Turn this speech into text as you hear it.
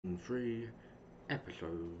3,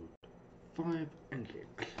 episode 5 and 6.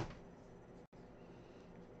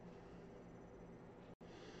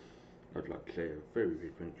 I'd like to say a very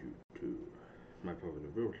big thank you to my brother the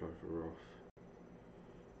real Cypher Ross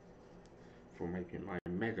for making my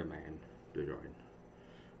Mega Man design.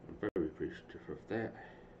 I'm very appreciative of that.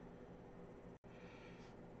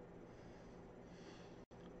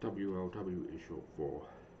 WLW is short for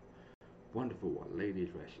Wonderful Ladies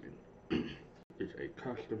Wrestling. It's a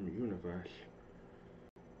custom universe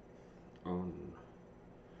on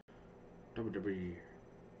WWE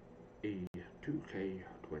 2K20.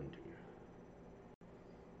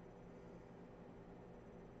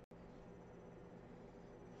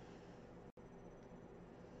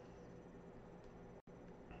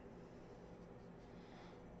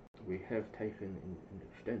 We have taken an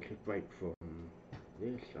extensive break from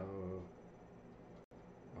this, so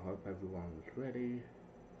I hope everyone's ready.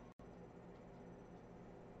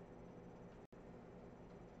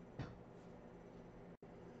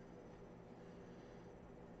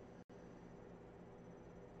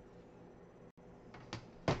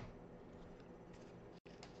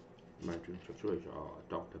 My drinks of choice are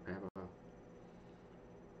Dr. Pepper,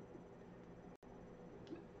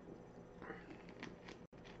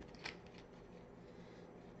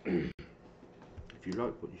 if you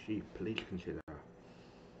like what you see, please consider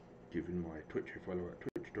giving my Twitch a follow at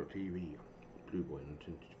twitch.tv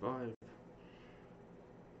blueboy1975.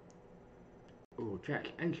 All chats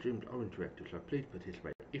and streams are interactive, so please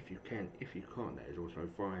participate if you can. If you can't, that is also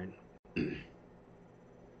fine.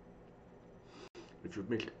 If you've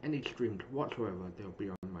missed any streams whatsoever, they'll be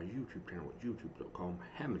on my YouTube channel at youtube.com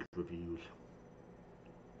 /HammersReviews.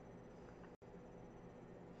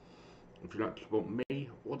 If you'd like to support me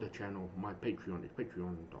or the channel, my Patreon is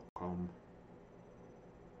patreon.com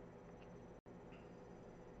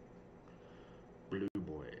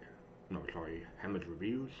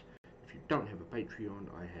 /HammersReviews. If you don't have a Patreon,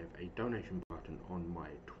 I have a donation button on my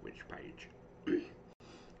Twitch page.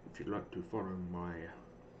 If you'd like to follow my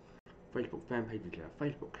Facebook fan pages are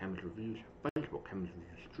Facebook Hammers Reviews, Facebook Hammers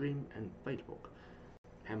Reviews Stream, and Facebook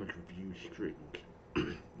Hammers Reviews Streams.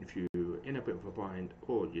 If you're in a bit of a bind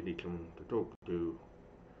or you need someone to talk to,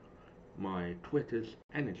 my Twitters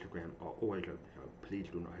and Instagram are always open, so please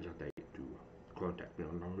do not hesitate to contact me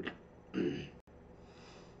on those.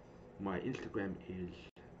 My Instagram is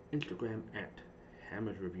Instagram at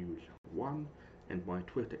HammersReviews1, and my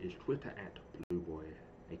Twitter is Twitter at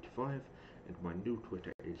blueboy85, and my new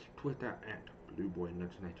Twitter is Twitter at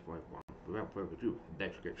blueboy1985. Without further ado,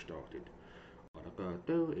 let's get started. What I'm gonna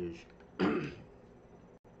do is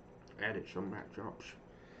edit some matchups.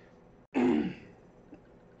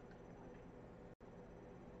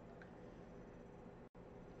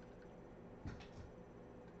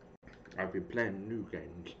 I've been playing new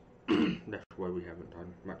games. That's why we haven't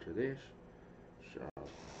done much of this. So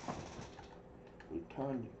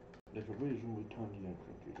there's a reason we turn the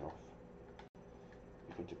entrances off.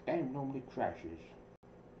 Because the game normally crashes.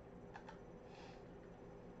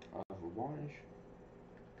 Otherwise,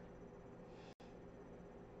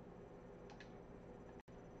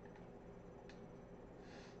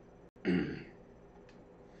 it's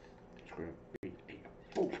going to be a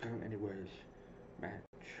false count anyways match.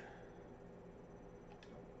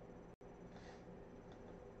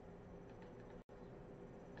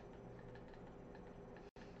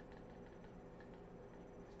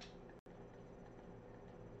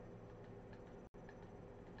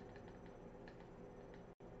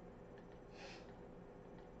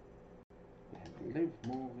 Liv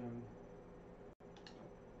Morgan.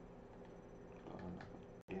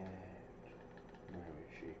 Where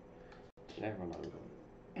is she? Sarah Logan.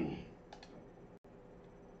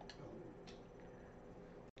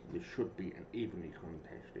 This should be an evenly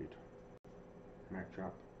contested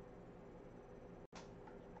matchup.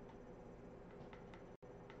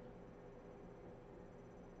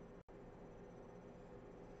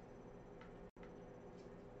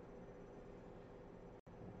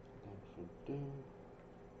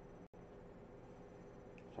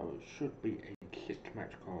 So it should be a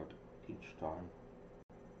 6-match card each time.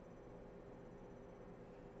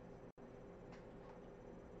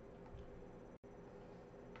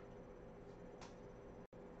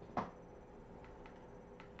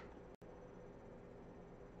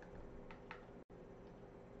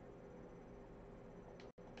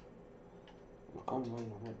 The goal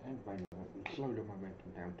main event and main event, we slow the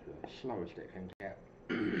momentum down to the slowest it can get.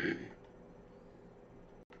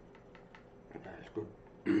 That's good.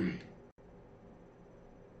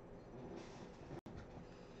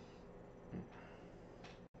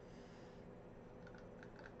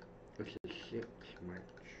 This is 6 match.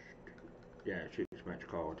 Yeah, 6 match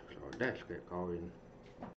card. So let's get going.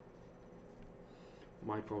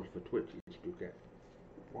 My goal for Twitch is to get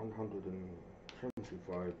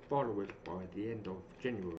 175 followers by the end of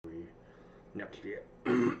January next year. I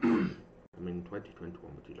mean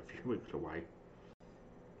 2021, which is a few weeks away.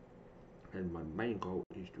 And my main goal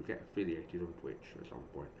is to get affiliated on Twitch at some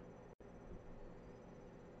point.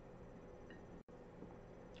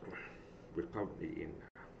 We're currently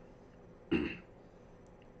in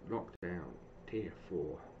lockdown tier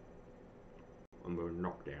 4 and we're in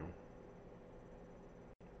lockdown.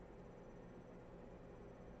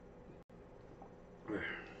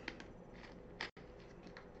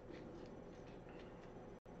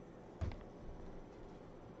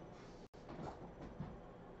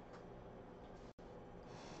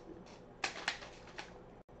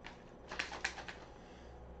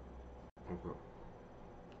 I've got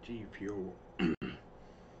G Fuel,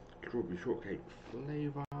 strawberry shortcake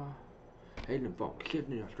flavour, Hayden from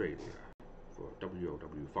Sydney, Australia for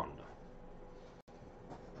WLW Thunder.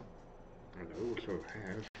 And I also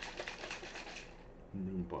have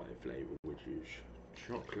Mumbai flavour, which is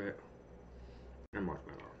chocolate and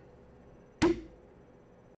marshmallow.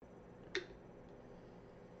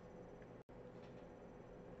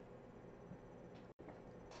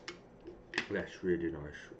 That's really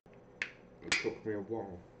nice. It took me a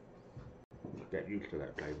while to get used to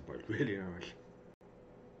that flavour, but it's really nice.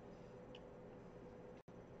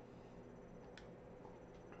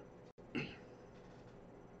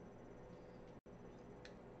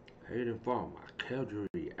 Hayden from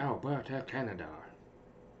Calgary, Alberta, Canada.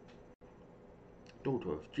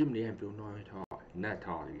 Daughter of Jim the Anvil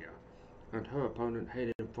Natalia, and her opponent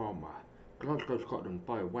Hayden from Glasgow, Scotland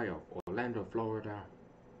by way of Orlando, Florida.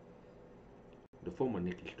 The former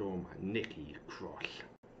Nikki Storm, Nikki Cross.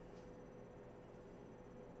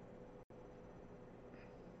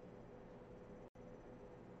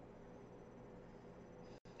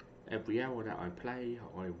 Every hour that I play,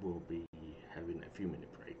 I will be having a few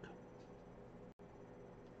minute break.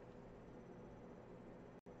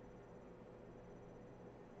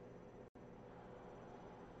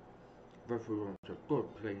 Referee wants a good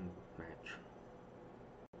clean match.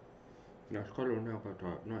 Now Scotland now got a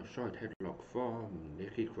nice side headlock from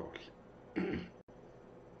Nikki Cross.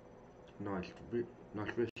 nice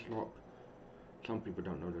wrist lock. Some people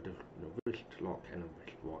don't know the difference between a wrist lock and a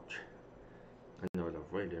wrist watch. And there was a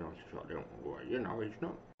really nice shot there. You know,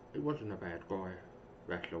 he wasn't a bad guy,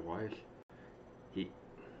 wrestler wise.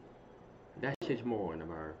 Less is more in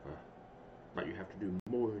America, but you have to do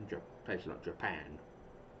more in places like Japan.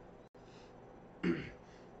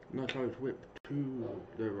 Nice nose whip to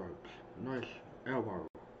the ropes. Nice elbow.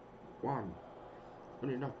 One.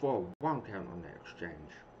 Only enough for one count on that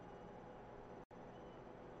exchange.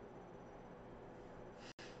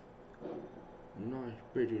 Nice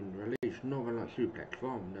bridging release. Northern Light suplex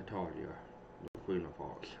from Natalia, the Queen of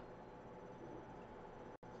Hearts.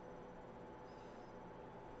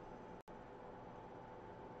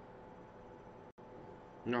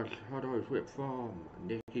 Nice hard nose whip from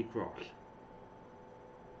Nikki Cross.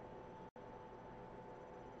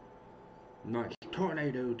 Nice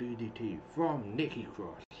tornado DDT from Nikki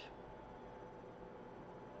Cross.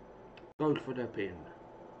 Goes for the pin.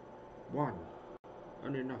 One.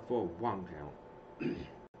 Only enough for one count.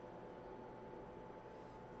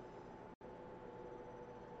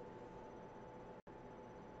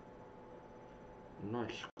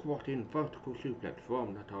 Nice squatting vertical suplex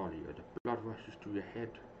from Natalia. The blood rushes to your head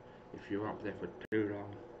if you're up there for too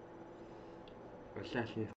long.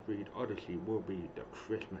 Assassin's Creed Odyssey will be the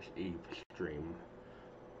Christmas Eve stream,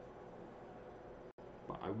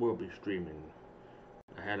 but I will be streaming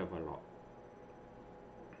a hell of a lot.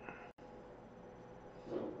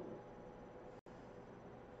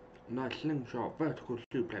 Nice slingshot vertical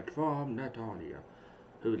suplex from Natalia,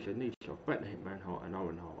 who is the niece of Bret the Hitman Hart and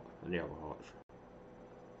Owen Hart and the other Harts.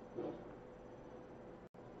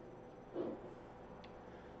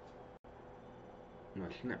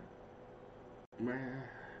 Nice snap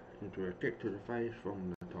into a kick to the face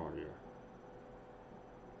from Natalia.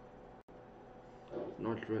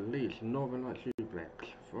 Nice release Northern Light suplex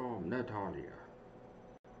from Natalia.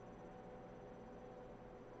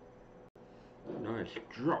 Nice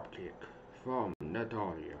drop kick from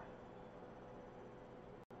Natalia.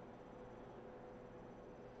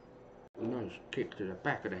 Nice kick to the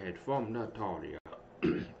back of the head from Natalia.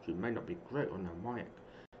 She may not be great on the mic,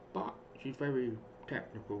 but she's very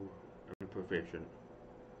technical and proficient.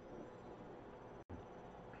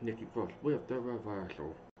 Nikki Cross with the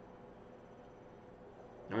reversal.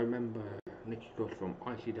 I remember Nikki Cross from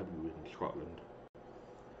ICW in Scotland.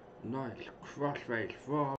 Nice crossface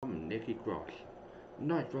from Nikki Cross.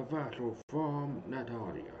 Nice reversal from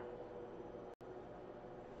Natalia.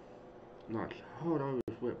 Nice hard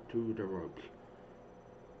whip to the ropes.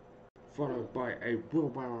 Followed by a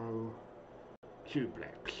wheelbarrow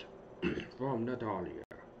suplex from Natalia.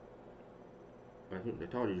 I think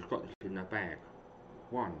Natalia's got this in the bag.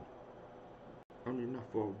 One. Only enough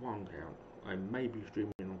for one count. I may be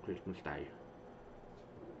streaming on Christmas Day.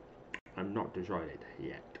 I'm not decided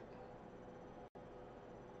yet.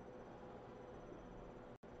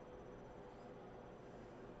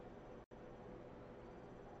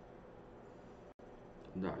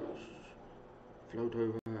 Nice. Float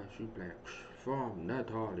over suplex from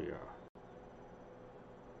Natalia.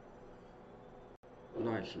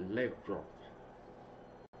 Nice leg drop.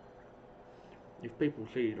 If people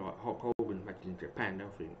see like Hulk Hogan matches in Japan,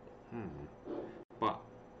 they'll think, But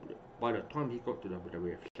by the time he got to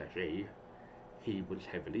WWE, he was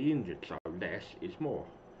heavily injured, so less is more.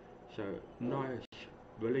 So nice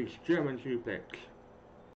release German suplex.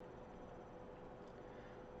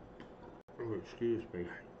 Oh, excuse me.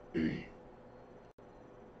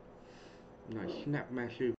 Nice snapmare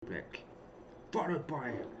suplex, followed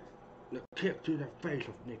by the kick to the face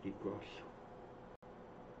of Nikki Cross.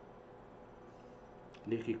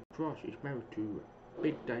 Nikki Cross is married to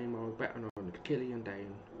Big Dame, or better known as Killian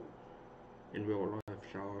Dane in real life,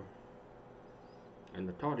 so, and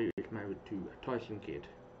Natalia is married to Tyson Kidd.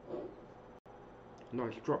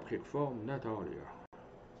 Nice dropkick from Natalia.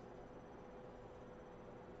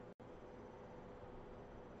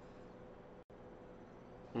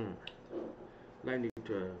 They need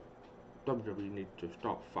to, WWE need to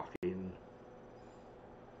stop fucking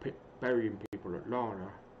burying people at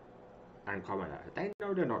Lana and coming at it. They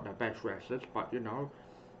know they're not the best wrestlers, but you know,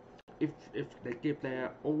 if they give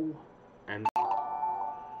their all, and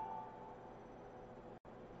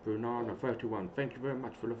Brunana 31, thank you very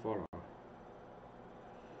much for the follow.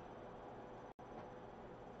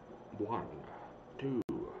 1, 2.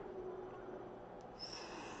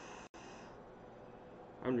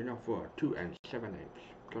 Only enough for 2 and 7/8.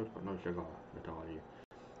 Close but no cigar, Natalia.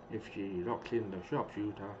 If she locks in the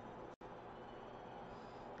sharpshooter,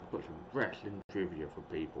 I've got some wrestling trivia for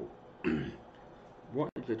people.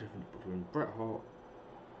 What is the difference between Bret Hart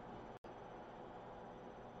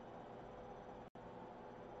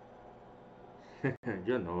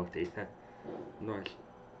you're naughty. Nice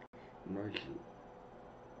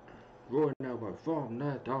rolling elbow from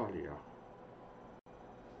Natalia.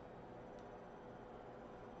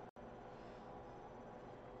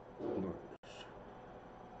 Nice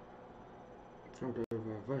front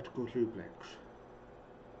over vertical suplex.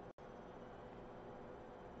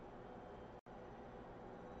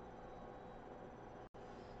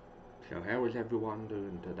 So how is everyone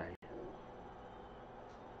doing today?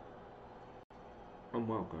 And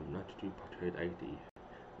welcome, that's to Pothead 80,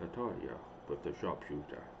 Natalia with the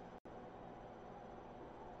sharpshooter.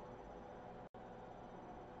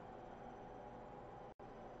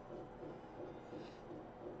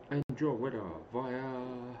 And your winner via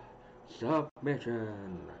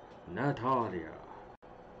submission, Natalia.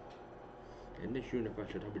 In this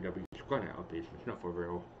universe, WWE's gone out of business, not for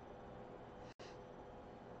real.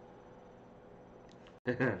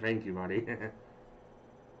 Thank you, buddy.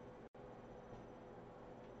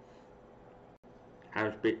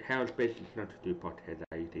 How's business not to do Pothead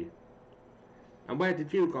 80? And where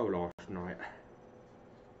did you go last night?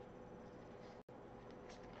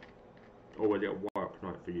 Or was it a work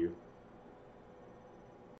night for you?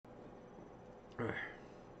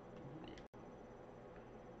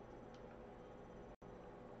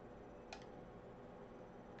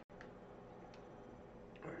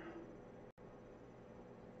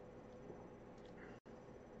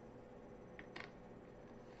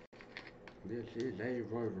 This is a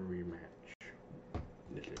rivalry match.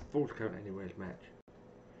 This is Falls Count Anywhere's match.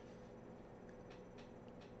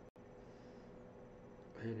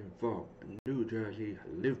 Heading from New Jersey,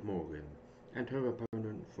 Liv Morgan, and her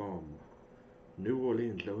opponent from New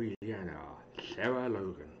Orleans, Louisiana, Sarah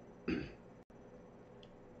Logan.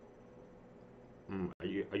 Are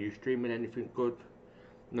you streaming anything good?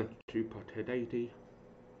 Not to Pothead 80.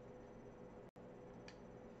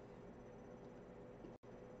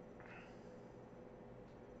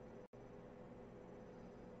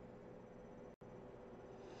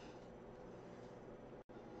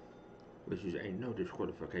 This is a no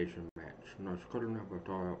disqualification match. Nice collar number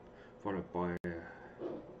tie up, followed by a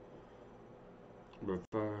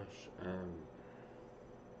reverse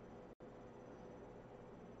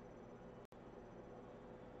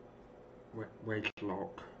waist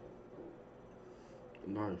lock.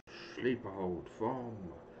 Nice sleeper hold from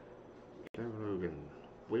Sarah Logan.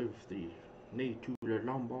 with the knee to the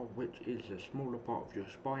lumbar, which is the smaller part of your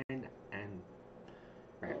spine and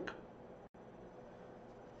back.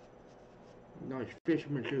 Nice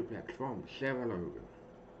fisherman suplex from Sarah Logan.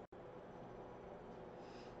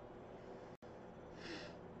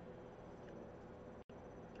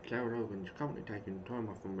 Sarah Logan's currently taking time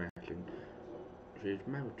off from wrestling. She's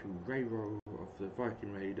married to Ray Rowe of the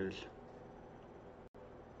Viking Raiders.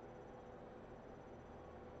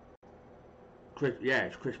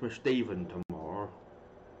 It's Christmas Steven tomorrow.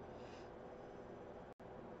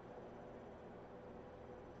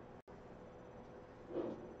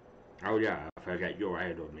 Oh yeah, I forget you're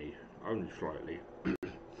ahead of me, only slightly.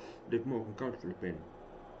 Liv Morgan goes for the pin.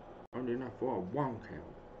 Only enough for a 1 count.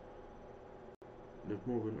 Liv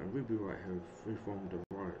Morgan and Ruby Wright have reformed the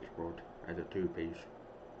Riot Squad as a 2-piece.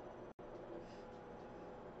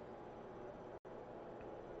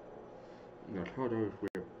 That's Hardo's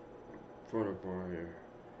whip, followed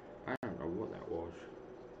by, I don't know what that was.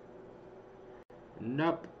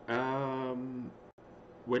 Nope,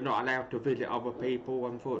 we're not allowed to visit other people,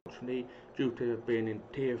 unfortunately, due to being in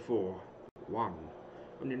Tier 4, 1.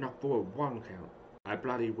 Only enough for a 1 count. I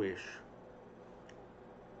bloody wish.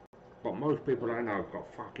 But most people I know have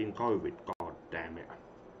got fucking COVID, god damn it.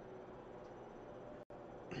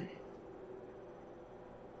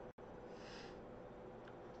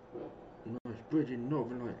 Nice bridging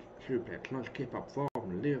Northern Lights suplex, nice keep up from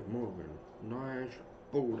Liv Morgan. Nice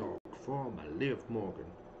bulldog from Liv Morgan.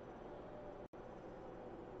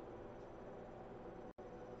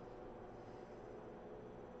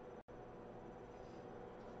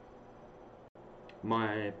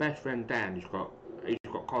 My best friend Dan, he's got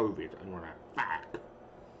COVID and all that. Fuck.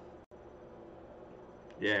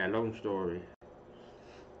 Yeah, long story.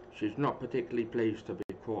 She's not particularly pleased, to be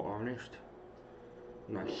quite honest.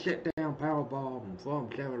 Nice sit down power bomb from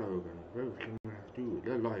Sarah Logan. Very similar to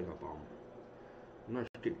the Liger bomb. Nice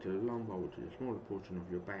kick to the lumbar, which is a smaller portion of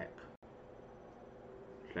your back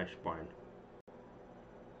 / spine.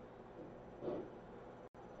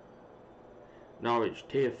 No, it's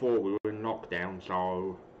Tier 4, we were in lockdown,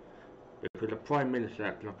 so because the Prime Minister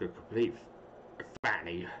acts like a complete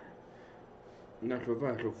fanny. Nice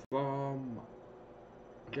reversal from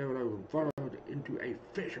Sarah Logan, followed into a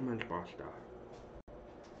Fisherman's Buster.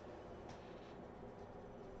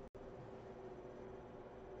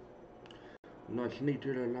 Nice knee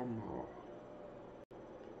to the lumbar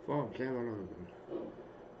from Sarah Logan.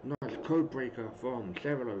 Nice code breaker from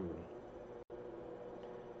Sarah Logan.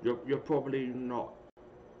 You're probably not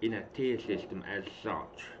in a tier system as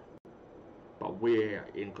such, but we're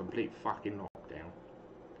in complete fucking lockdown.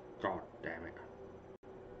 God damn it.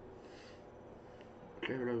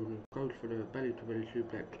 Sarah Logan goes for the belly to belly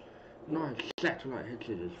suplex. Nice satellite head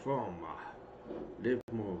scissors from Liv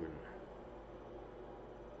Morgan.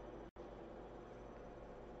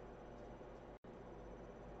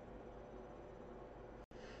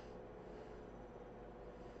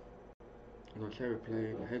 Nice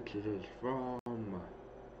airplane head scissors from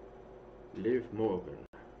Liv Morgan.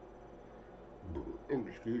 Oh,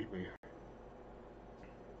 excuse me.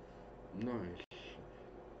 Nice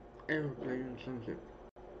airplane sunset.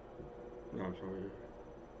 No, I'm sorry.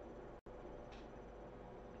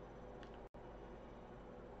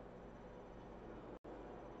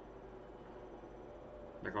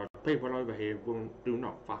 Because people over here do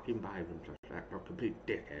not fucking behave themselves. They're complete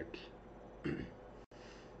dickheads.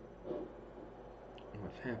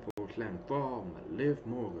 Nice hairpole slam from Liv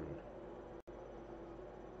Morgan.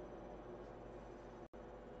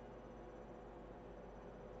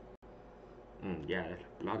 Yeah, that's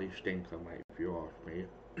a bloody stinker, mate, if you ask me.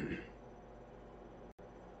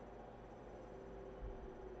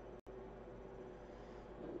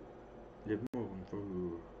 Liv Morgan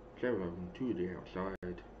through Sarah Logan to the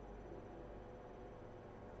outside.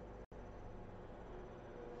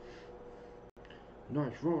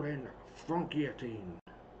 Nice rolling front guillotine.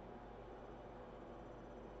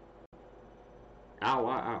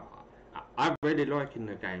 Oh, I'm really liking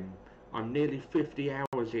the game. I'm nearly 50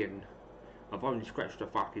 hours in. I've only scratched the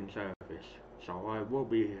fucking surface. So I will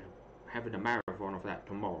be having a marathon of that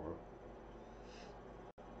tomorrow.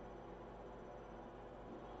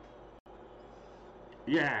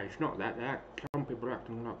 Yeah, it's not that. Some people are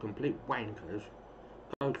acting like complete wankers.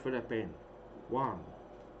 Goes for the pin. 1,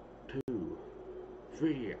 2,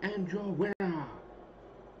 3, and your winner!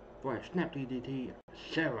 By a snap DDT,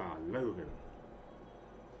 Sarah Logan.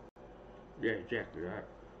 Yeah, exactly that.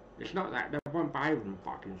 It's not that, they won't behave them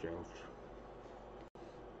fucking selves.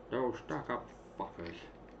 They're all stuck up fuckers.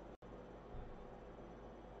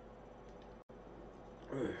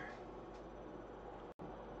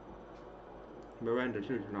 Miranda's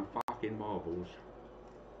losing her fucking marbles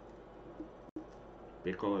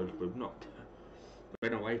because we've not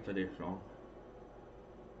been away for this long.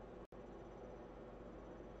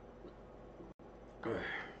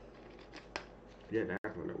 Yeah,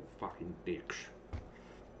 that's a little fucking dicks.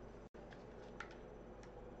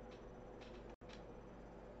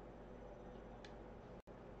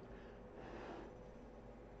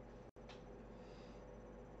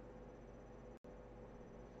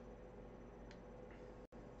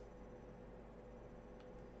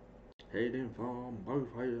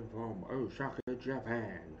 Both hailing from Osaka,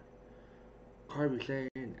 Japan. Kairi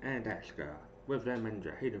Sane and Asuka, with their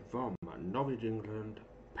manager hailing from Norwich, England,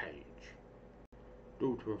 Paige.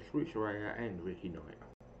 Daughter of Sweet Soraya and Ricky Knight.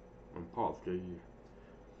 And part of the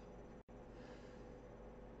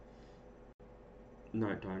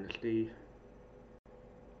Knight Dynasty.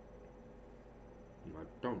 I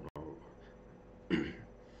don't know.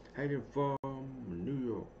 Hailing from New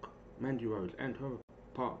York, Mandy Rose and her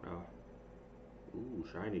partner. Ooh,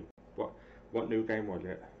 shiny. What new game was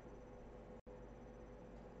it?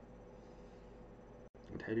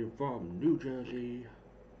 And hailing from New Jersey,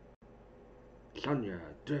 Sonya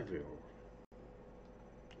Deville.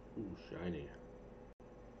 Ooh, shiny.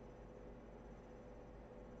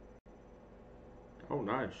 Oh,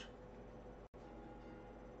 nice.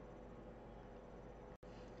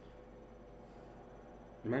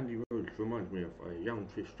 Mandy Rose reminds me of a young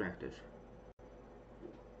Trish Stratus.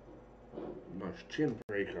 Nice chin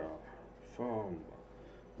breaker from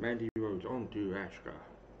Mandy Rose onto Asuka.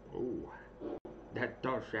 Oh, that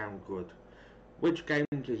does sound good. Which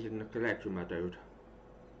games is in the collection, my dude?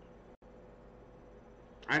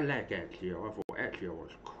 I like Ezio. I thought Ezio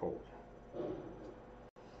was cool.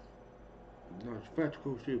 Nice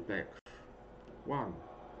vertical suplex. One.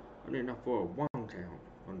 Only enough for a 1 count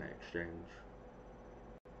on that exchange.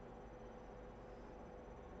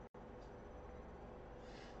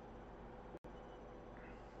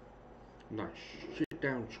 Nice sit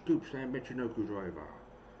down scoop slam Michinoku driver.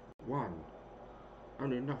 One.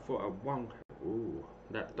 Only enough for a 1 count. Ooh,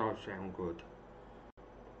 that does sound good.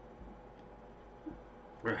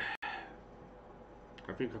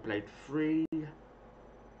 I think I played 3.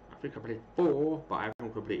 I think I played 4, but I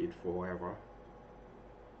haven't completed 4 ever.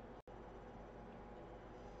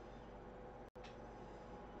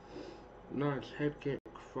 Nice head kick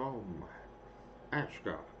from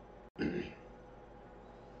Asuka.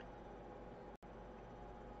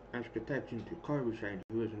 Asuka taps into Kairi Sane,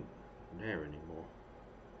 who isn't there anymore.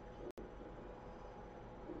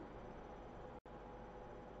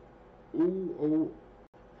 Ooh, ooh.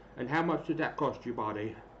 And how much did that cost you,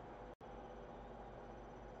 buddy?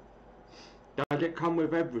 Does it come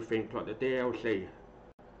with everything, like the DLC?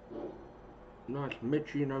 Nice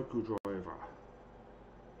Michinoku driver.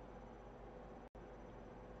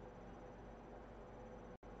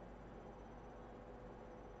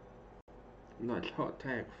 Nice hot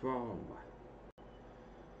tag from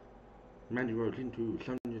Mandy Rose into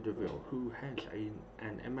Sonya Deville, who has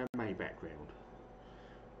an MMA background.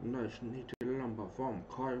 Nice knee to the lumbar from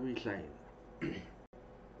Kairi Sane.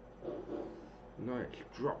 Nice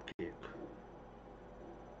drop kick.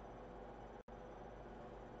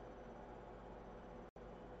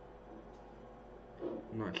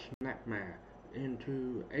 Nice snapmare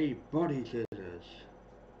into a body scissors.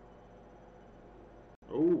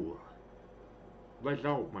 Oh,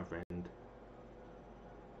 result, my friend.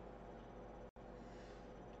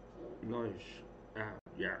 Nice.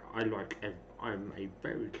 Yeah, I'm a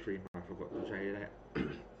very extreme. I forgot to say that.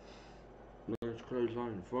 Nice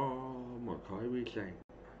clothesline from Kairi Sane.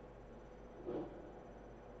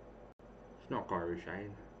 It's not Kairi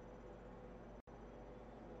Sane.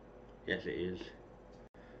 Yes, it is.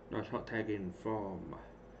 Nice hot tag in from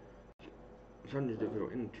Sonya Deville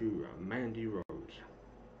into Mandy Rose.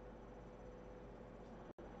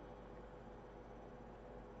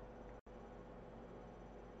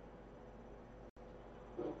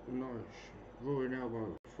 Nice rolling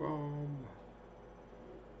elbow from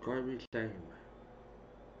Kairi Sane.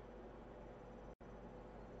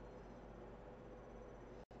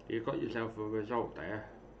 You got yourself a result there.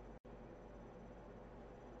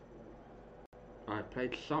 I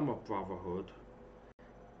played some of Brotherhood,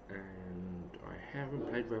 and I haven't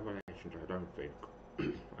played Revelations, I don't think.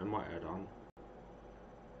 I might have done.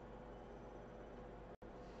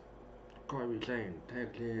 Kairi Sane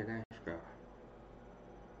tags in Asuka.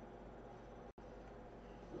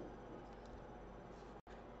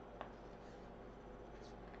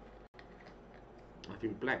 I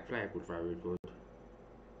think Black Flag was very good.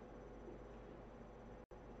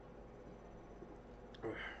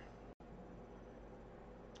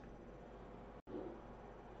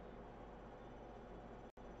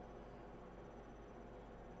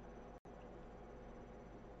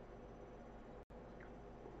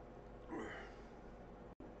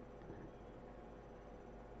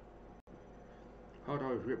 Hard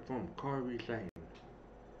eyes ripped from Kyrie Sane.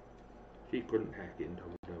 She couldn't hack it in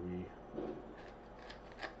WWE.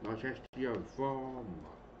 Nice STO from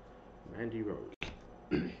Mandy Rose.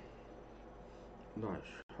 Nice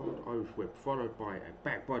hard eyes whip followed by a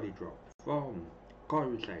back body drop from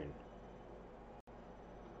Kyrie Sane.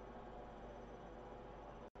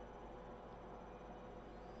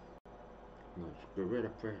 Nice gorilla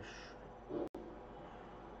press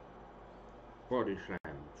body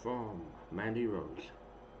slam from Mandy Rose.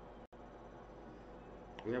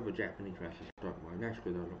 The other Japanese wrestlers don't mind. Asuka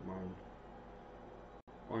doesn't mind.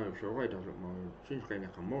 Io Shirai doesn't mind. Shinsuke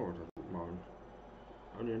Nakamura doesn't mind.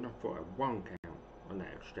 Only enough for a 1 count on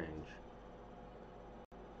that exchange.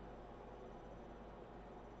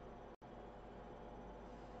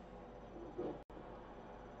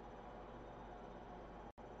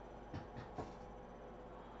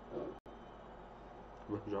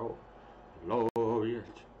 Result glorious.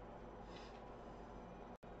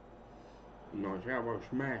 Nice elbow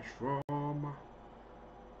smash from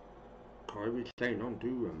Kyrie Sane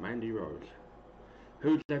onto Mandy Rose.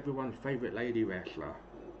 Who's everyone's favourite lady wrestler?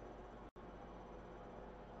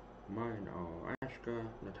 Mine are Asuka,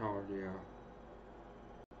 Natalya,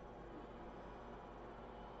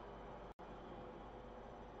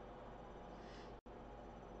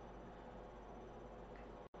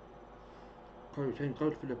 Kyrie Sane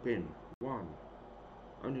goes for the pin. 1.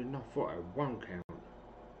 Only enough for a 1 count.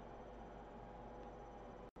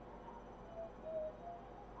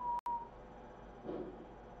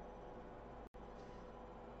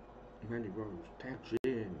 Mandy Rose tags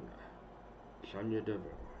in Sonya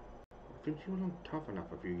Deville. I think she was on Tough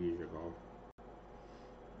Enough a few years ago.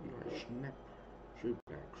 Nice snap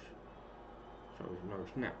suplex. So there's no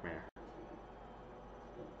snap there.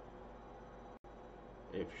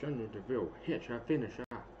 If Sonya Deville hits her finisher,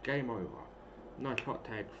 game over. Nice hot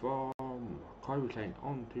tag from Kyrie Sane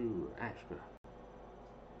onto Asuka.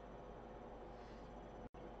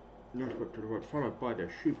 Nice whip to the right, followed by the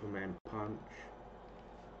Superman punch.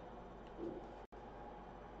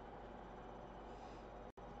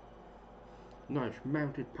 Nice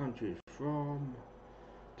mounted punches from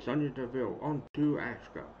Sonya Deville onto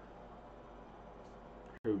Asuka,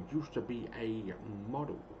 who used to be a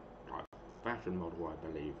model, like fashion model, I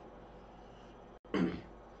believe.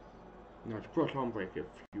 Nice cross arm breaker. If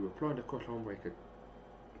you apply the cross arm breaker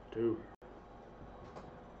to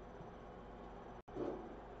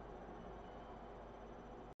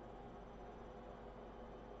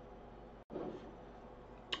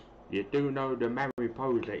you do know the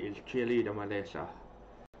Mariposa is cheerleader Melissa.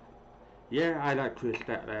 Yeah, I like Trish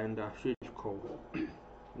Statlander, she's cool.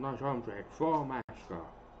 Nice arm drag from Asuka.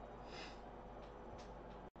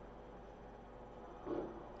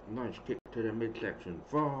 Nice kick to the midsection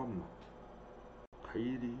from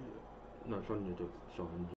Katie. No, Sonya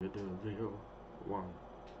Deville. 1,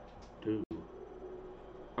 2.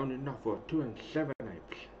 Only enough for 2 7/8.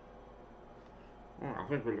 I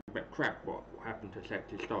think it was a bit crap what happened to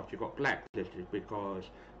Sexy Star. She got blacklisted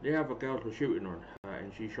because the other girls were shooting on her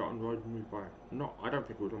and she shot and rode me by. Not, I don't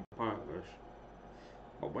think it was on purpose.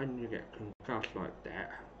 But when you get concussed like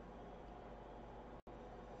that,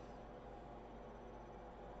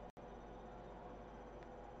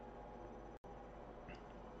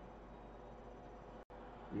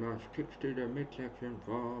 nice kicks to the midsection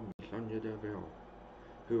from Sonya Deville,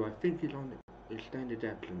 who I think is on extended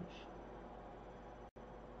absence.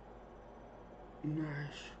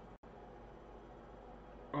 Nice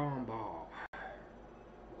armbar.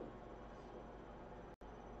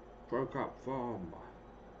 Broke up from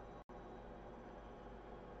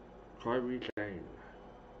Kyrie Sane.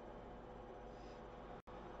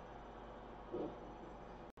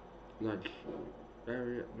 Nice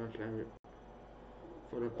lariat, nice lariat.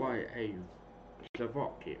 Followed by a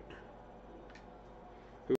Savant kick.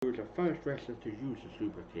 Who was the first wrestler to use the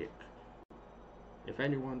super kick? If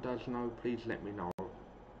anyone does know, please let me know.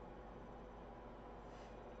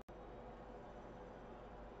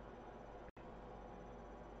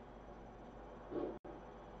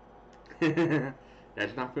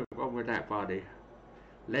 There's nothing wrong with that, buddy.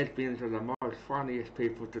 Lesbians are the most funniest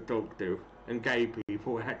people to talk to. And gay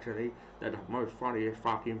people, actually. They're the most funniest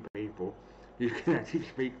fucking people you can actually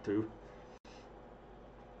speak to.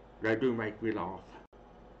 They do make me laugh.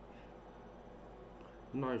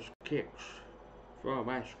 Nice kicks from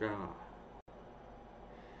Asuka.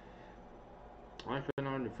 I can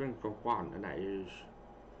only think of one, and that is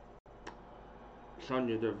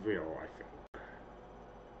Sonya Deville, I think.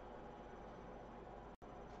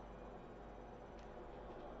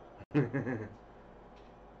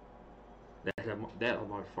 They're the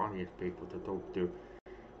most funniest people to talk to.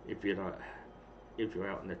 If you like, if you're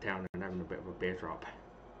out in the town and having a bit of a beer drop.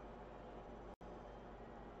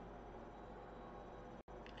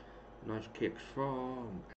 Nice kicks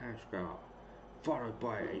from Asuka, followed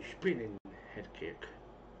by a spinning head kick.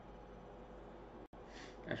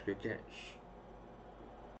 Asuka gets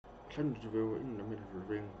Sunderville in the middle of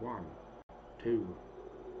the ring. 1, 2.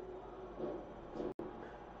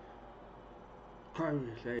 Kairi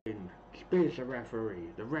Sane spears the referee.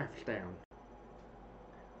 The ref's down.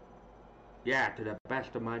 Yeah, to the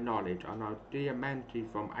best of my knowledge, I know Diamante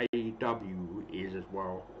from AEW is as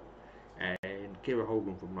well, and Kira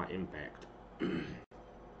Hogan from my Impact.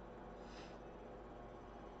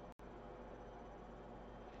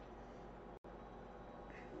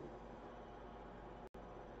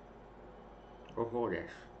 Oh, yes.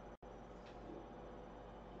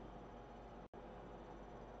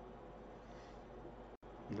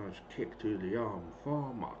 Nice kick to the arm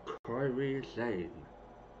from Kairi Sane.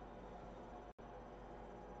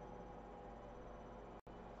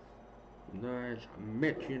 Nice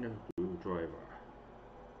Michinoku driver.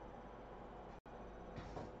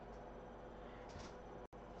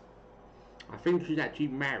 I think she's actually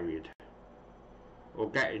married, or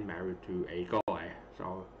getting married to a guy,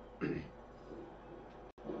 so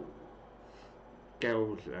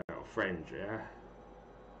girls friends, yeah.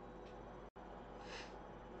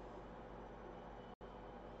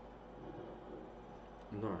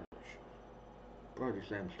 Nice body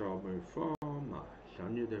slam style move from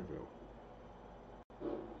Sonya Deville.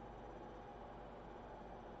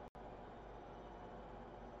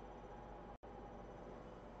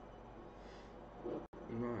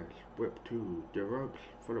 Nice whip to the ropes,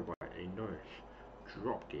 followed by a nice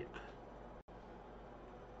drop kick.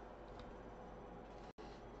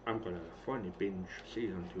 I'm gonna finally binge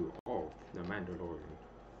season 2 of The Mandalorian.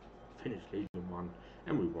 Finished season 1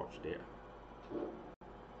 and we watched it.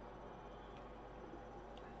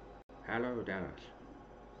 Hello Dallas.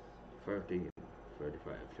 13,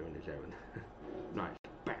 35, 27. Nice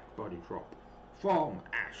back body drop from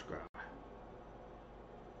Asuka.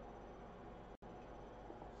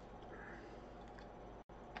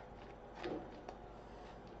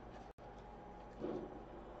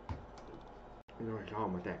 Nice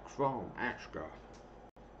arm attack from Asuka.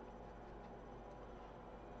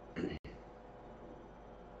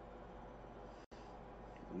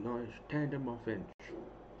 Nice tandem offense.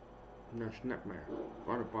 Nice snapmare,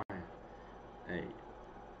 followed by a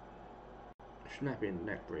snapping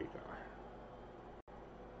neck breaker.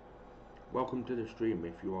 Welcome to the stream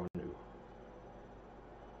if you are new.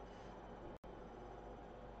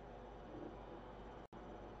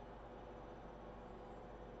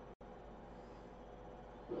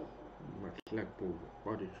 Nice leg pull,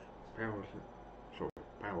 body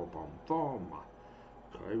power bomb from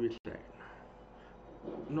Kairi Sane.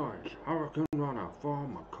 Nice Hurricane Runner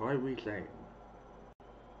from Kairi Sane.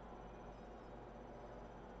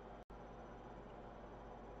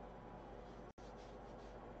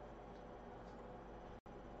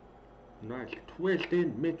 Nice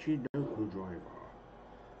twisting Michinoku driver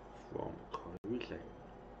from Kairi Sane.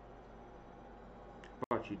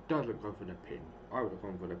 But she doesn't go for the pin. I would have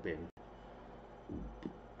gone for the pin.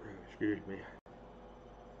 Excuse me.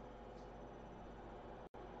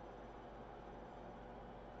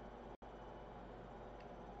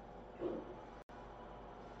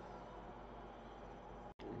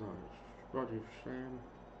 Nice body slam.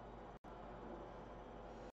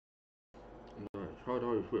 Nice hard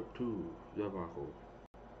Irish whip to the buckle.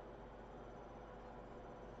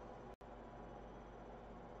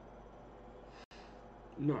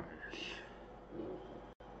 Nice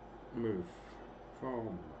move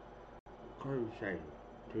from Kairi Sane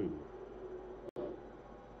to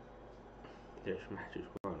this match is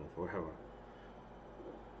going on forever.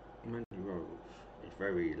 Mandy Rose is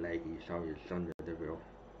very leggy, so is Sonya Deville.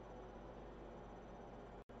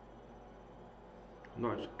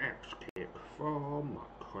 Nice axe kick from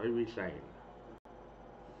Kairi Sane,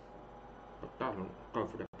 but doesn't go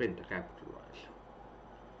for the pin to capitalise.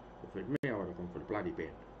 If it's me, I would have gone for the bloody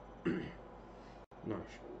pin.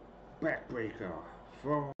 Nice backbreaker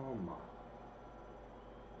from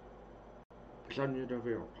Sonya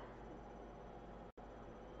Deville.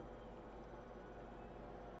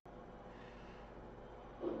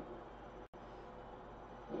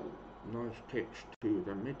 Nice kicks to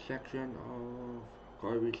the midsection of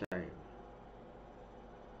Kairi Sane.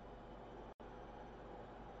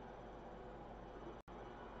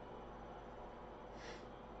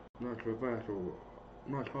 Nice reversal.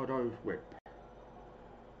 Nice hard Irish whip.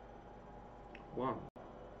 1,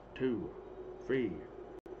 2, 3,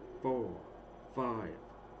 4, 5,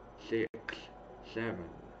 6, 7,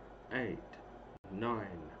 8, 9,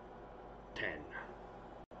 10.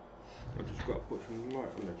 I just got to put some light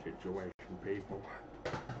on the situation, people.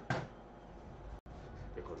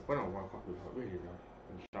 Because when I woke up, it was like really nice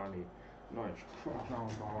and sunny. Nice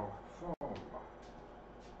crossover farm.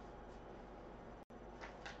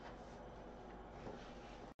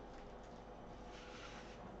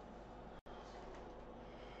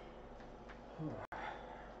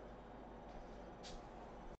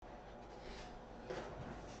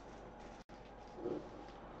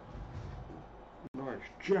 Nice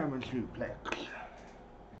German suplex.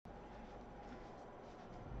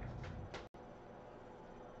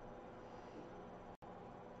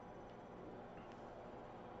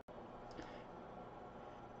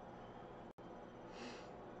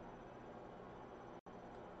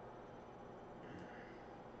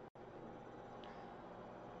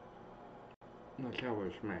 Nice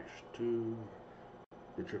elbow smash to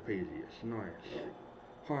the trapezius. Nice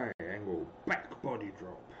high angle back body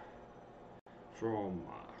drop from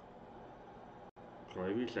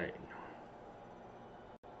Chloe Sane.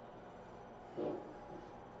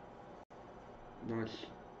 Nice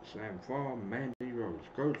slam from Mandy Rose.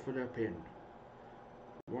 Goes for the pin.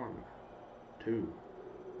 1, 2.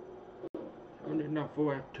 Only enough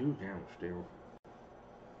for a 2 count still.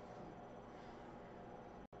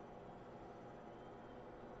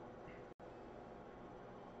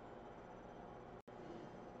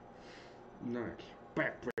 Nice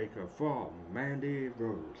backbreaker from Mandy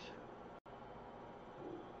Rose.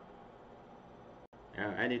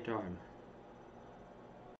 Anytime.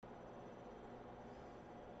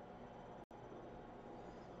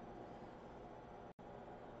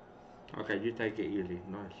 Okay, you take it easy.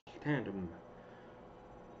 Nice tandem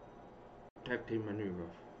tag team maneuver.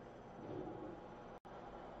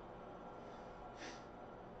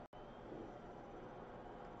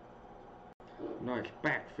 Nice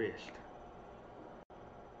back fist.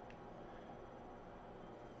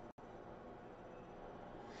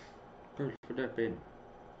 Goes for the pin.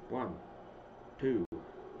 1, 2.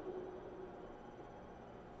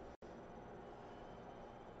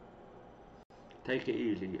 Take it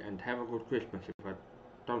easy and have a good Christmas if I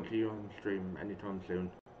don't see you on stream anytime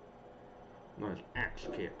soon. Nice axe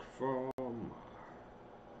kick from...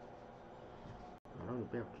 I'll only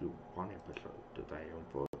be able to do 1 episode today,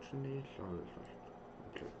 unfortunately, so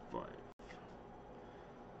it's just 5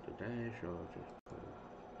 today, so I'll just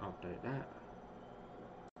update that.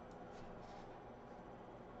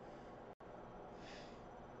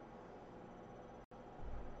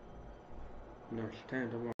 Nice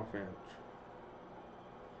tandem offense.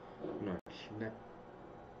 Nice snap.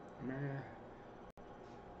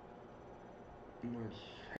 Nice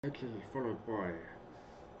head scissors followed by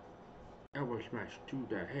elbow smash to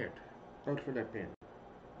the head. Goes for the pin.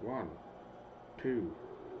 1, 2.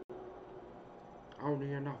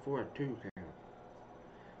 Only enough for a 2 count.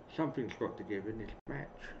 Something's got to give in this match.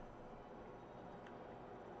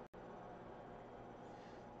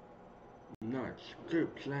 Nice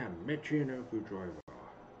scoop slam, Michinoku driver.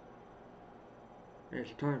 It's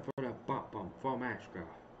time for the butt bump from Asuka.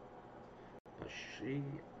 But she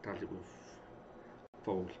does it with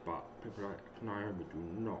false butt. People like Naomi do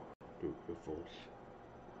not do it with false.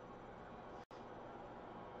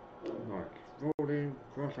 Nice rolling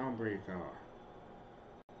cross arm breaker.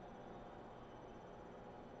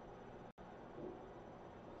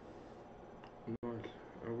 Nice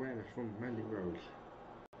awareness from Mandy Rose.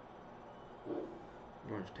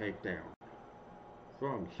 Nice takedown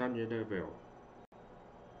from Sonya Deville.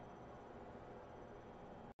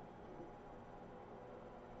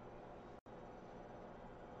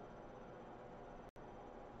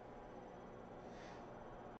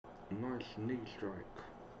 Nice knee strike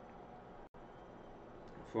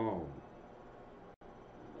from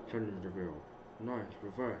Sonya Deville. Nice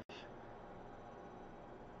reverse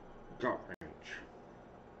gut wrench.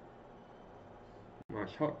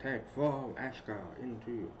 Nice hot tag from Asuka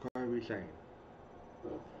into Kairi Sane.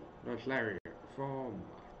 Nice lariat from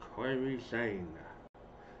Kairi Sane.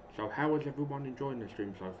 So how is everyone enjoying the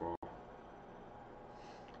stream so far?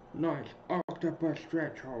 Nice octopus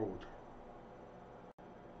stretch hold.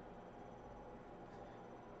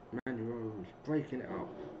 Mandy Rose breaking it up.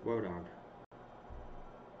 Well done.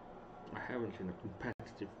 I haven't seen a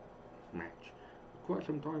competitive match for quite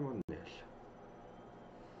some time on this.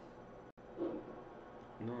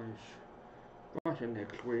 Nice Russian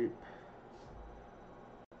neck sweep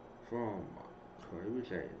from Kairi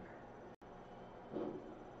Sane.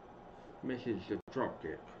 Misses the drop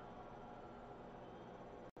kick.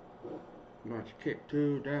 Nice kick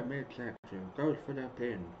to the midsection. Goes for the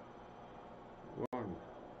pin. 1,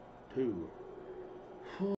 2.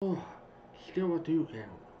 still a 2 count.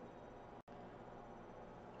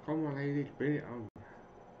 Come on, ladies, bring it on.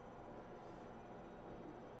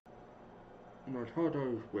 Nice hard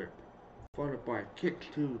Irish whip, followed by kicks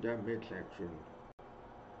to the midsection.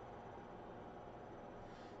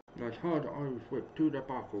 Nice hard Irish whip to the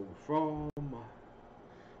buckle from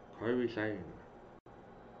Kairi Sane.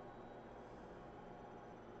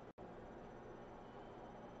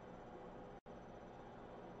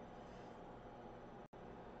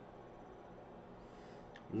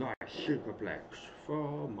 Nice superplex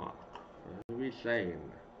from Kairi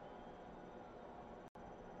Sane.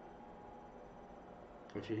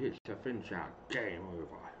 When she hits the finish out, game over.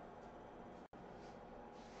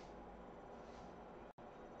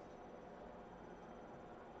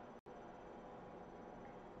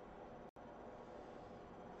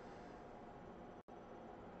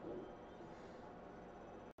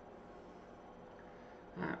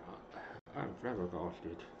 I'm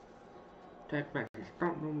flabbergasted. Tag matches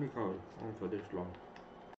don't normally go on for this long.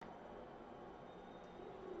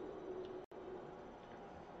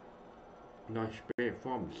 Nice spear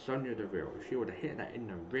from Sonya Deville. If she would have hit that in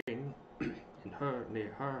the ring,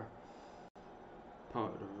 near her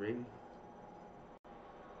part of the ring,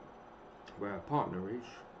 where her partner is,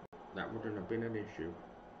 that wouldn't have been an issue.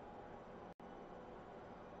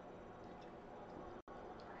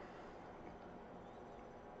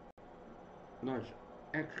 Nice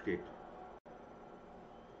X kick.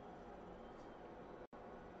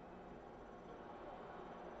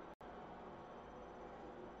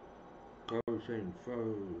 Goes in,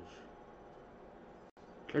 throws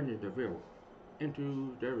Sonya Deville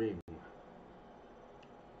into the ring.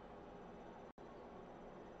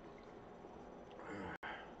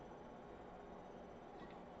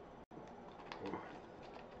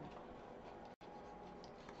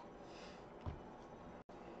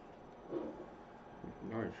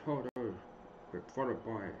 Nice hard whip followed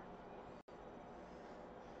by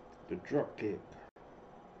the drop kick.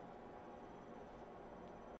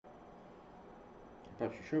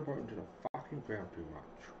 But she showed into the fucking ground too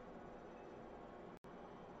much.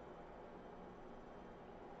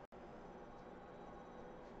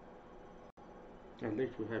 At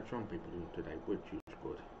least we had some people in today, which is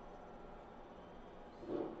good.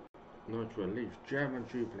 Nice release German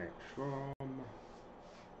suplex from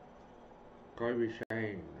Kairi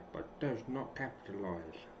Sane, but does not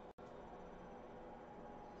capitalise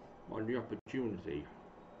on the opportunity.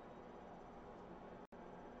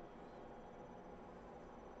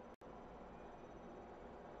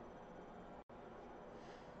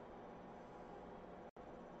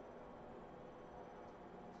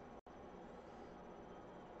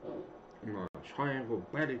 Nice high angle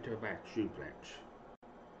belly to back suplex.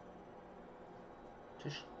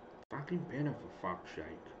 Just fucking pin her for fuck's sake.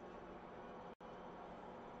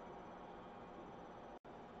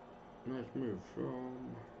 Nice move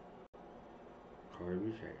from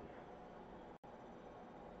Kairi Sane.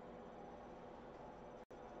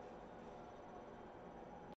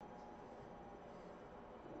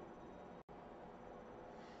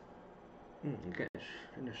 I guess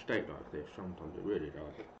in a state like this, sometimes it really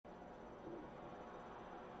does.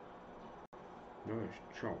 Nice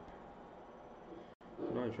chop.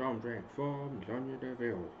 Nice arm drag from Sonya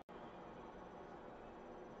Deville.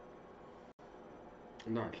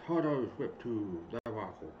 Nice hard Irish whip to the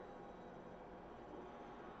buckle.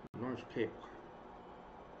 Nice kick.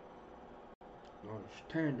 Nice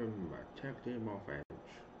tandem tag team offense.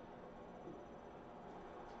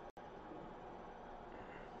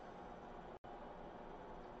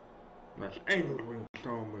 Nice angled ring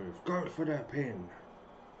style move. Goes for the pin.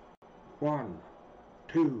 1,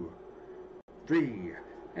 2, 3.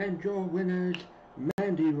 And your winners,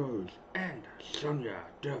 Mandy Rose and Sonya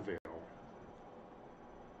Deville.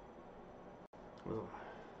 Well,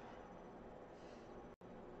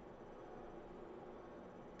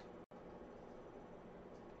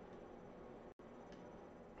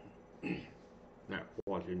 that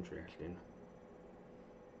was interesting.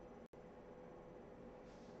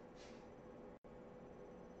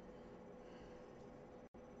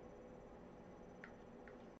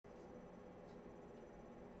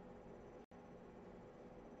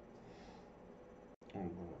 I'm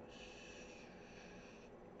gonna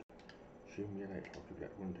simulate how to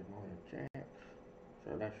get one to my attack.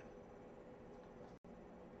 So that's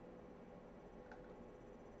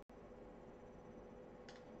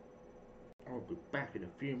I'll be back in a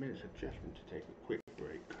few minutes. I just want to take a quick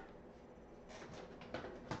break.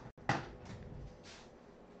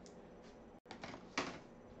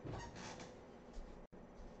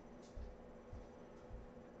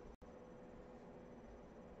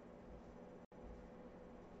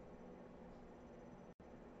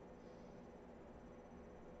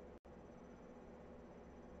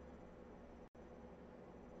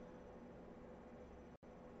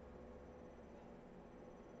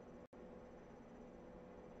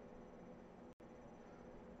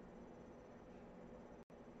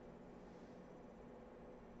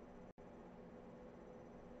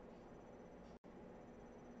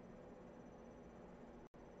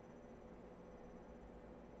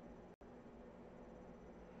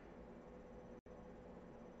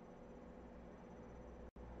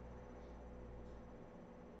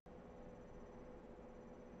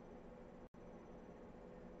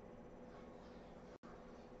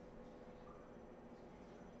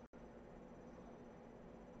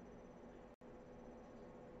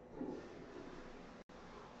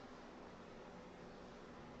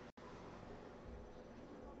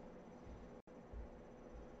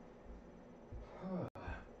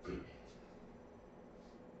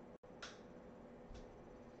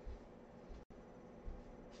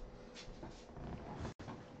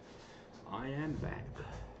 I am back.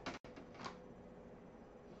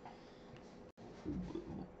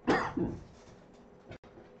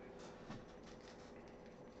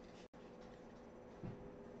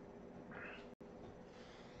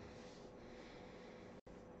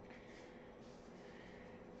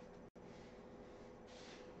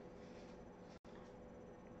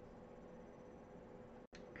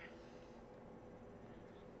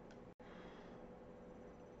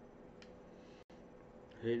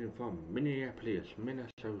 Hailing from Minneapolis,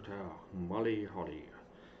 Minnesota, Molly Holly.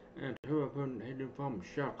 And her opponent hailing from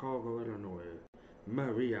Chicago, Illinois,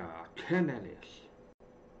 Maria Kanellis.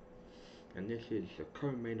 And this is the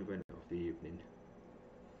co-main event of the evening.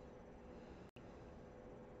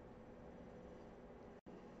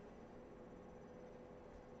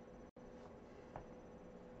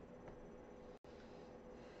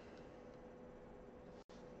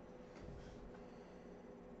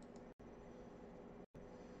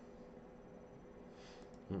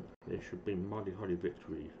 This should be Molly Holly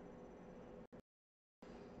victory.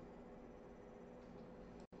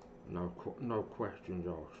 No questions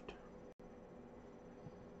asked.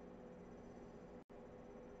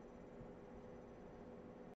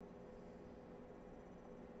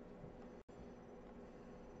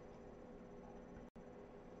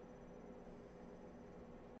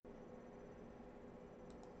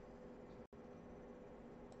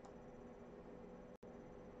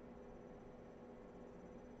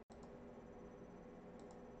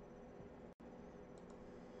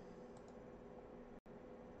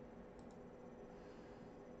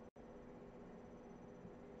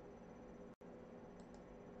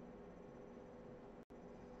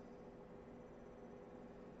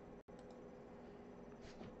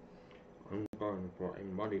 I'm going for a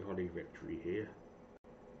Molly Holly victory here.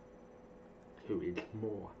 Who is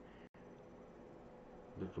more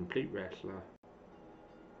the complete wrestler,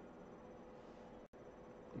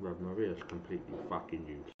 where Maria's completely fucking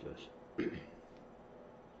useless.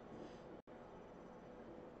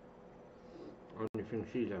 Only thing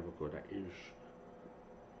she's ever good at is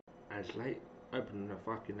as late opening her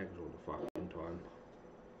fucking legs all the fucking time.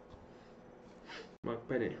 Mike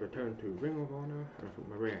Bennett's returned to Ring of Honor, and I think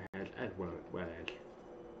Maria has as well as.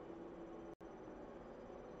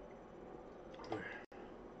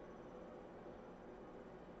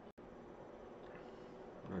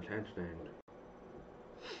 Nice handstand.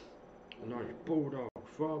 Nice bulldog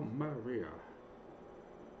from Maria.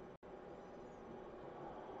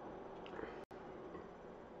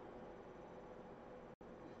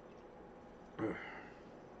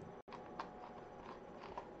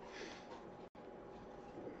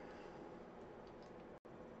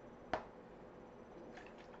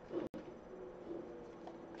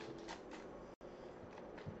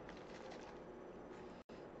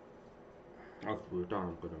 After we're done,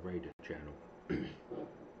 I'm gonna raid the channel.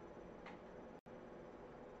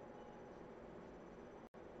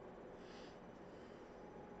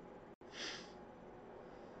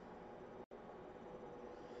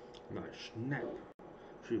 Nice snap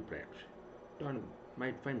suplex.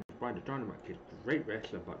 Made famous by the Dynamite Kid. Great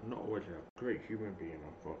wrestler, but not always a great human being,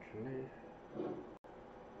 unfortunately.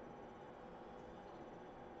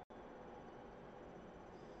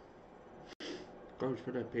 Goes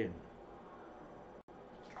for the pin.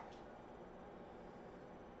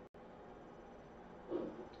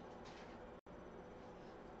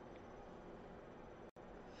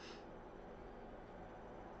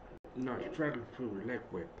 Nice dragon through leg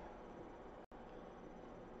whip.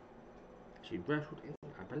 She wrestled in,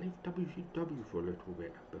 I believe, WCW for a little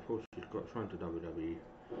bit before she got signed to WWE.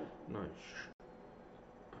 Nice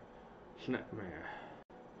snapmare.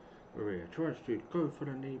 Maria tries to go for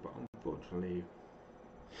the knee, but unfortunately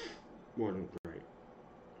wasn't great.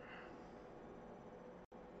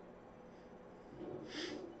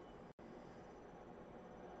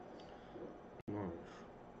 Nice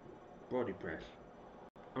body press.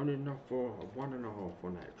 Only enough for a 1.5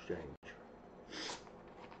 on that exchange.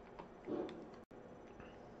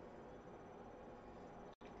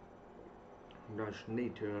 Nice knee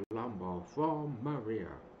to the lumbar from Maria.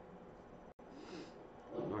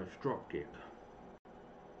 Nice drop kick.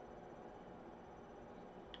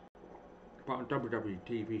 But on WWE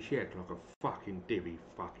TV she acts like a fucking divvy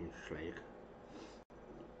fucking slag.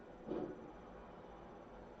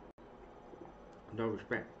 No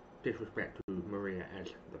disrespect to Maria as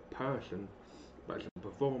the person, but as a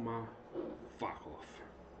performer, fuck off.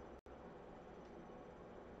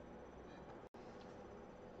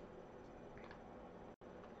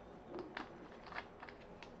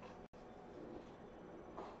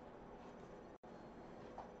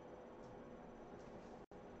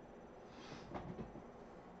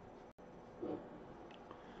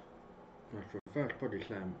 Reverse body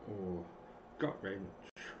slam or gut wrench,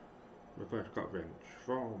 reverse gut wrench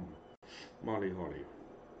from Molly Holly.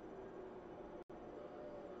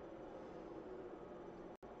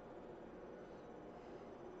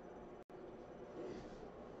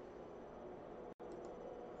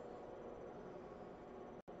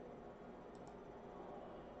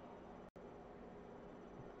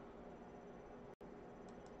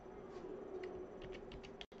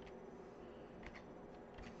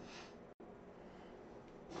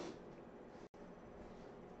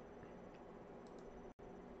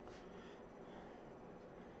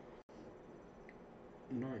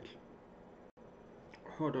 Nice.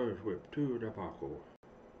 Hot Irish whip to the buckle.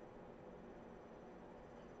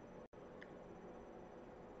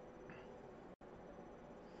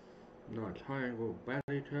 Nice high angle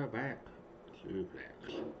belly to back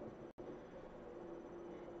suplex.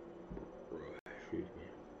 Excuse me.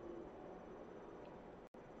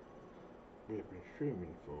 We have been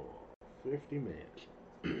streaming for 50 minutes.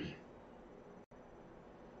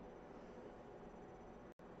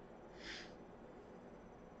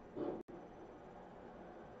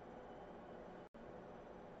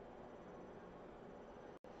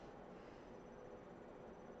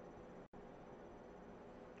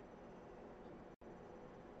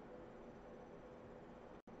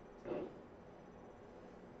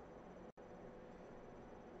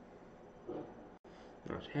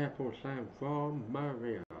 Nice hairpole slam from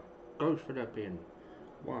Maria. Goes for the pin.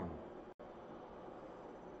 1.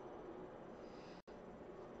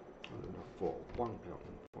 Not enough for 1 count,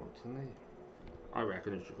 unfortunately. I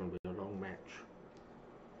reckon it's going to be a long match.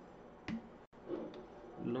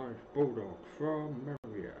 Nice bulldog from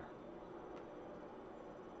Maria.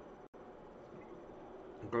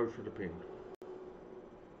 Goes for the pin.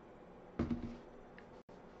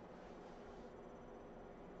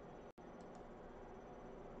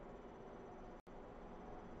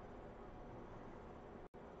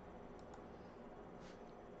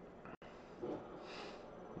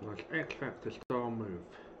 Nice X Factor style move.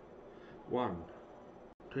 1,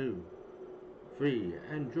 2, 3,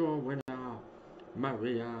 and your winner,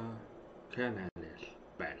 Maria Canales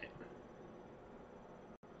Bennett.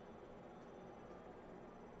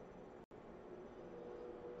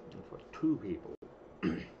 For 2 people.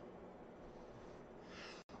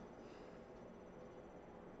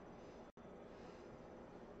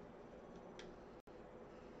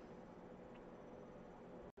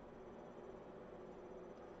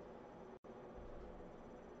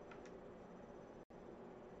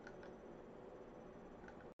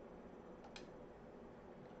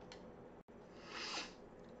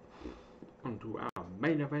 Onto our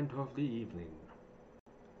main event of the evening.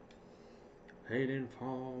 Hailing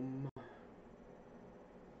from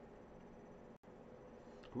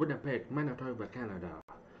Winnipeg, Manitoba, Canada,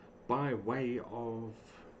 by way of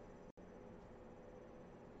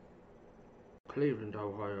Cleveland,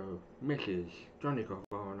 Ohio, Mrs. Johnny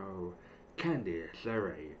Gargano, Candice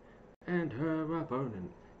LeRae, and her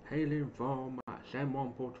opponent, hailing from San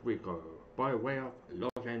Juan, Puerto Rico, by way of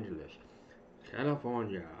Los Angeles,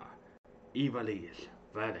 California, Ivelisse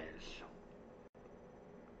Velez.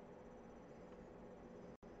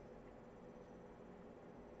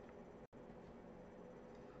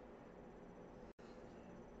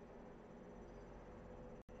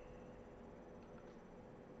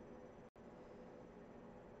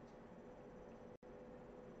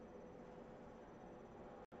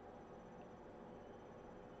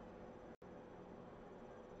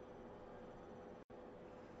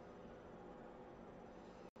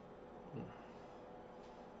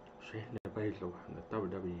 Shayna Baszler and the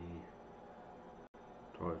WWE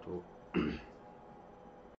title.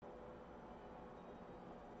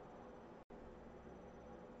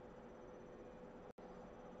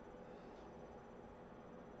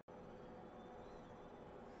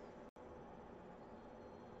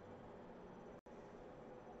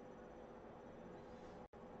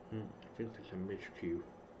 I think it's a miscue.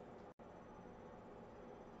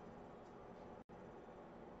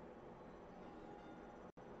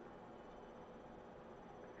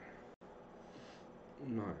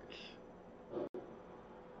 Nice.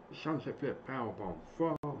 Sunset Flip Powerbomb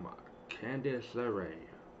from Candice LeRae.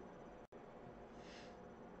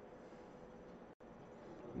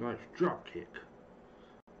 Nice drop kick.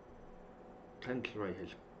 Candice LeRae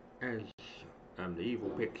as the evil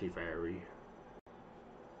pixie fairy.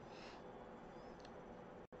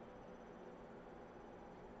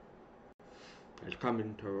 Has come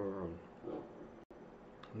into her own.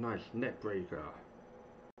 Nice neck breaker.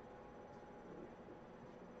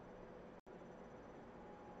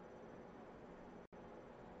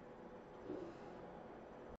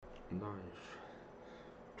 Nice.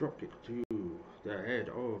 Drop it to the head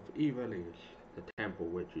of Evilis, the temple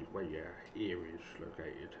which is where your ear is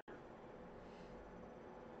located.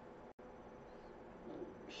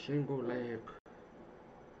 Single leg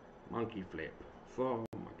monkey flip from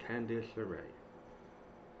Candice LeRae.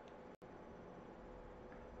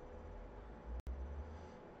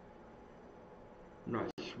 Nice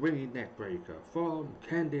swinging neck breaker from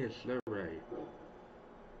Candice LeRae.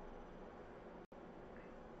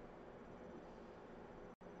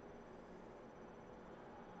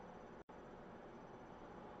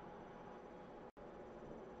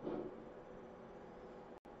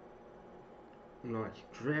 Nice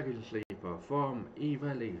dragon sleeper from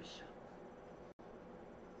Evilis.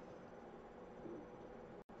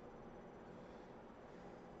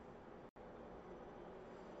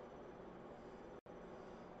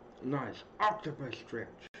 Nice octopus stretch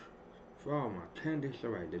from Candice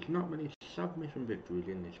LeRae. There's not many submission victories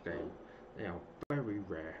in this game. They are very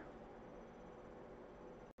rare.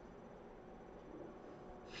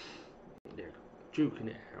 They're juking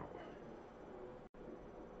it out.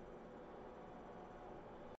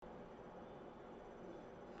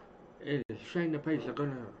 It is Shayna Baszler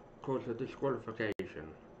gonna cause a disqualification.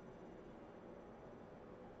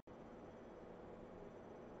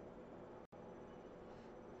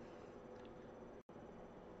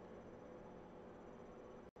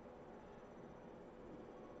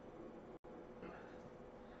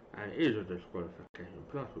 And it is a disqualification.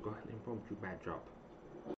 Plus we've got an impromptu matchup.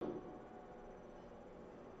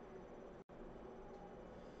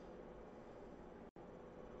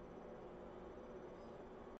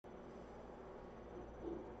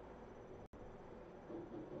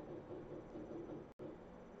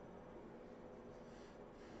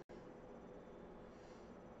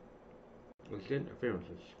 This interference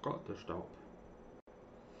has got to stop.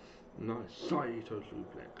 Nice Saito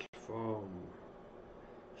suplex from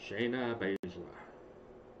Shayna Baszler.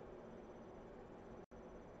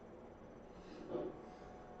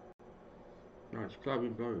 Nice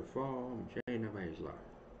clubbing blow from Shayna Baszler.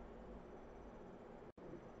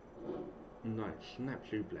 Nice snap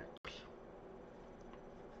suplex.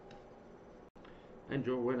 And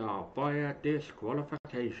your winner via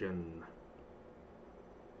disqualification.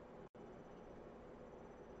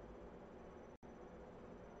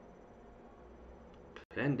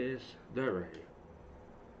 Candice LeRae.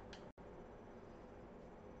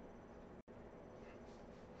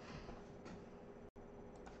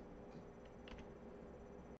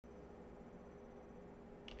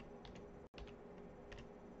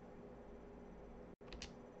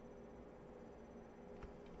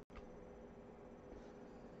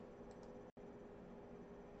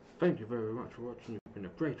 Thank you very much for watching. You've been a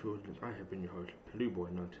great audience. I have been your host,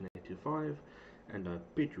 Blueboy1985, and I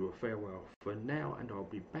bid you a farewell for now, and I'll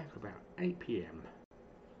be back about 8 PM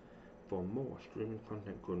for more streaming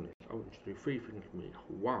content goodness. I want you to do 3 things for me.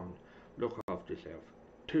 1. Look after yourself.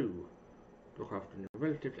 2. Look after your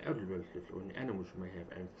relatives, elderly relatives, or any animals you may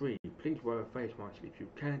have. And 3. Please wear a face mask if you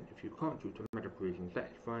can. If you can't due to medical reasons,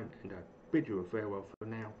 that is fine, and I bid you a farewell for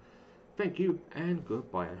now. Thank you, and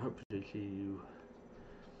goodbye, and hope to see you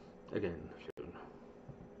again soon.